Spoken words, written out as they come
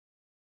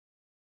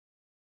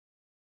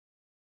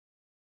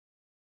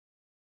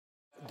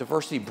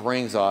diversity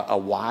brings a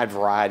wide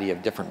variety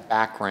of different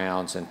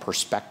backgrounds and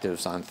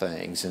perspectives on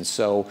things. And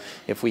so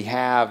if we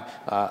have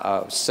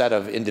a set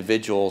of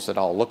individuals that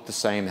all look the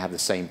same, have the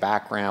same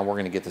background, we're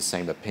going to get the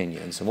same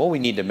opinions. And what we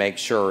need to make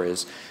sure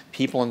is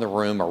people in the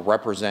room are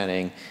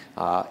representing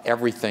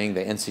everything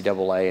the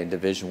NCAA and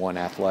Division I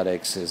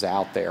athletics is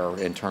out there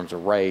in terms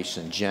of race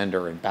and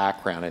gender and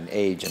background and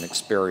age and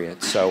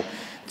experience. So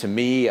to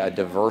me, a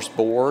diverse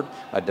board,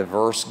 a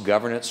diverse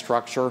governance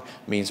structure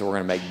means that we're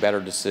going to make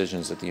better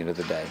decisions at the end of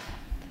the day.